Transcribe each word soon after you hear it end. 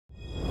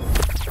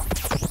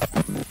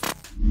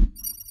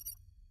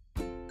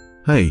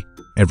Hey,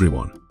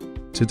 everyone.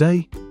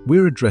 Today,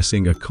 we're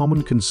addressing a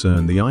common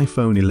concern: the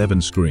iPhone 11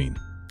 screen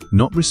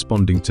not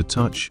responding to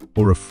touch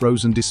or a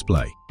frozen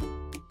display.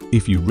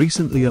 If you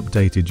recently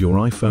updated your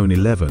iPhone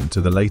 11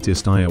 to the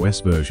latest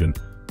iOS version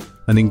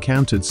and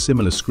encountered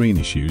similar screen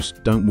issues,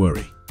 don't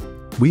worry.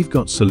 We've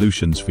got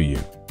solutions for you.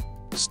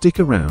 Stick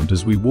around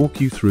as we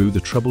walk you through the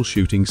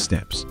troubleshooting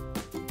steps.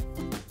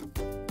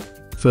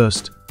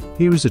 First,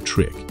 here is a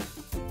trick.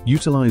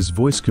 Utilize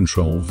voice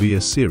control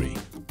via Siri.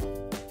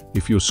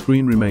 If your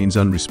screen remains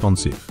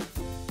unresponsive,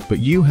 but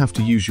you have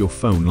to use your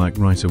phone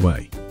right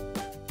away,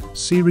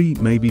 Siri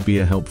may be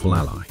a helpful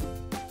ally.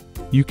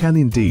 You can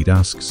indeed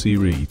ask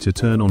Siri to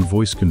turn on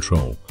voice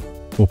control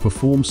or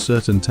perform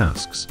certain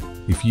tasks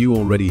if you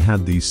already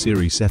had these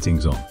Siri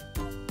settings on.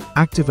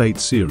 Activate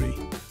Siri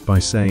by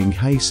saying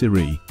 "Hey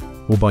Siri"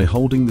 or by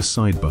holding the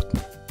side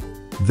button.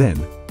 Then,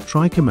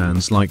 try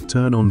commands like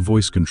turn on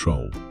voice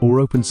control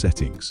or open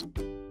settings.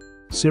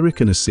 Siri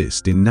can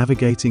assist in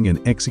navigating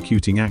and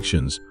executing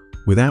actions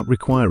without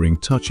requiring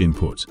touch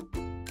input.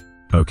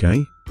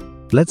 Okay,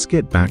 let's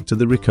get back to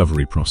the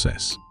recovery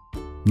process.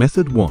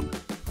 Method 1.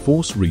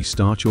 Force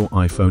restart your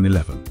iPhone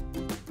 11.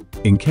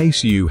 In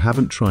case you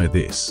haven't tried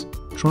this,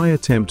 try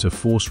attempt a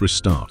force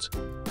restart.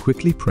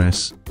 Quickly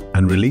press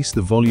and release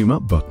the volume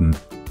up button,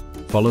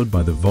 followed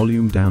by the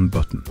volume down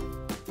button.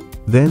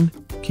 Then,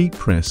 keep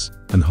press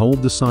and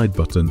hold the side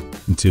button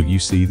until you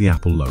see the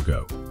Apple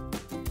logo.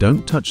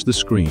 Don't touch the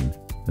screen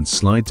and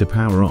slide to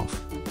power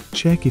off.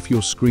 Check if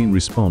your screen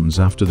responds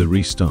after the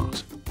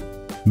restart.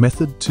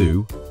 Method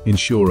 2.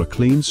 Ensure a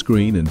clean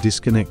screen and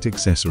disconnect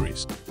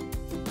accessories.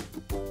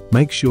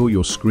 Make sure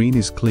your screen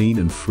is clean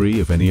and free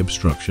of any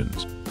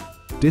obstructions.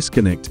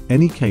 Disconnect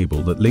any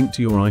cable that linked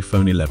to your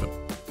iPhone 11.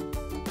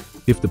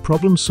 If the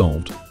problem's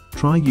solved,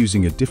 try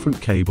using a different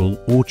cable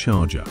or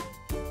charger.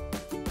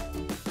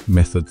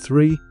 Method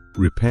 3.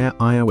 Repair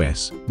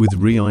iOS with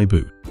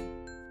ReiBoot.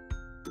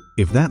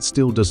 If that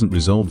still doesn't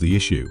resolve the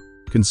issue,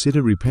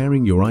 consider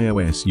repairing your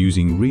iOS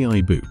using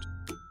ReiBoot.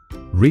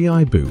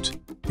 ReiBoot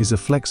is a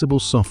flexible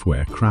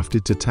software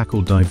crafted to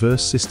tackle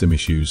diverse system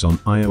issues on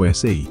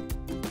iOS,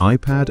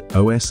 iPad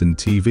OS and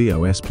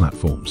tvOS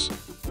platforms.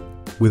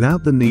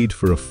 Without the need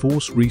for a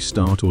forced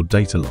restart or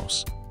data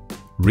loss,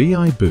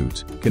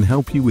 ReiBoot can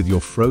help you with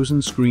your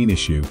frozen screen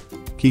issue,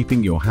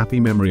 keeping your happy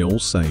memory all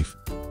safe,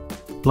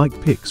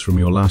 like pics from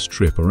your last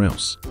trip or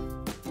else.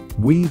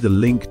 The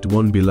linked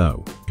one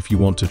below if you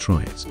want to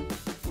try it.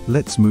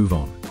 Let's move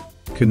on.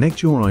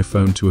 Connect your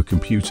iPhone to a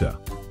computer,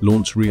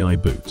 launch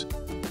ReiBoot.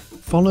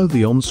 Follow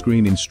the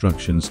on-screen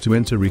instructions to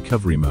enter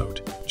recovery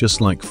mode, just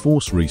like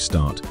force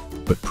restart,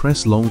 but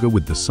press longer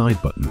with the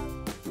side button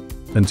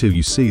until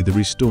you see the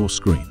restore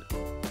screen.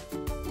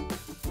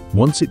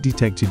 Once it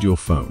detected your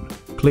phone,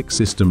 click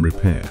System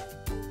Repair.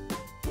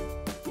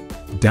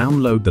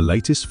 Download the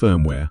latest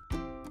firmware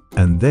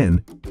and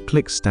then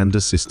click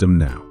Standard System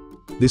Now.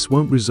 This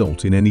won't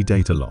result in any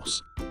data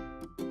loss.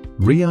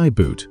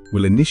 ReiBoot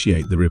will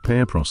initiate the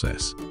repair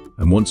process,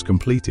 and once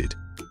completed,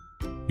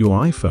 your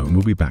iPhone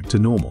will be back to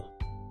normal.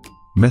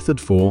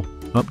 Method 4.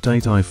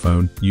 Update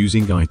iPhone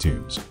using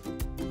iTunes.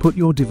 Put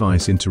your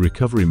device into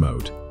recovery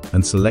mode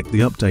and select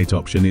the update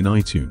option in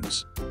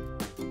iTunes.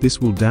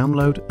 This will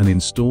download and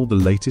install the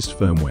latest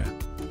firmware.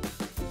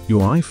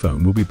 Your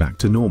iPhone will be back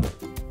to normal.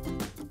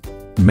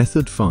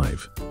 Method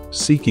 5.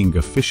 Seeking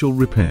official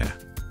repair.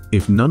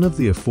 If none of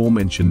the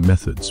aforementioned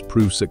methods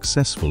prove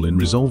successful in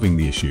resolving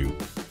the issue,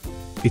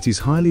 it is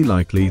highly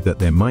likely that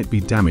there might be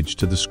damage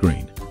to the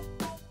screen.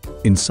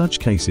 In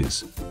such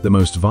cases, the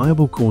most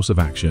viable course of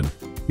action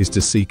is to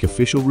seek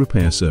official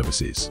repair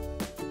services.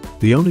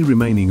 The only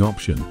remaining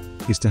option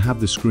is to have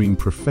the screen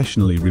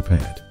professionally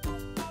repaired.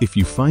 If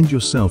you find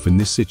yourself in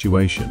this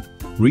situation,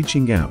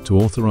 reaching out to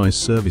authorized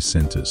service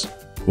centers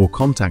or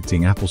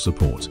contacting Apple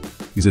support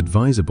is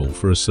advisable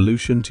for a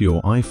solution to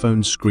your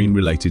iPhone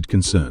screen-related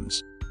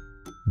concerns.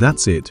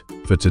 That's it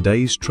for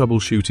today's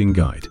troubleshooting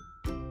guide.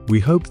 We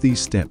hope these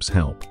steps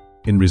help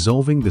in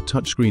resolving the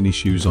touchscreen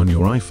issues on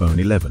your iPhone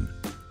 11.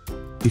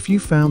 If you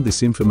found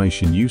this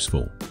information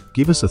useful,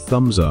 give us a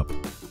thumbs up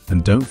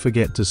and don't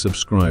forget to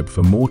subscribe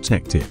for more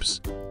tech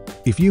tips.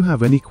 If you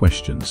have any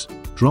questions,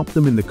 drop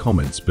them in the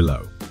comments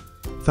below.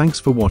 Thanks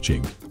for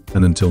watching,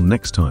 and until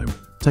next time,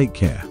 take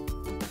care.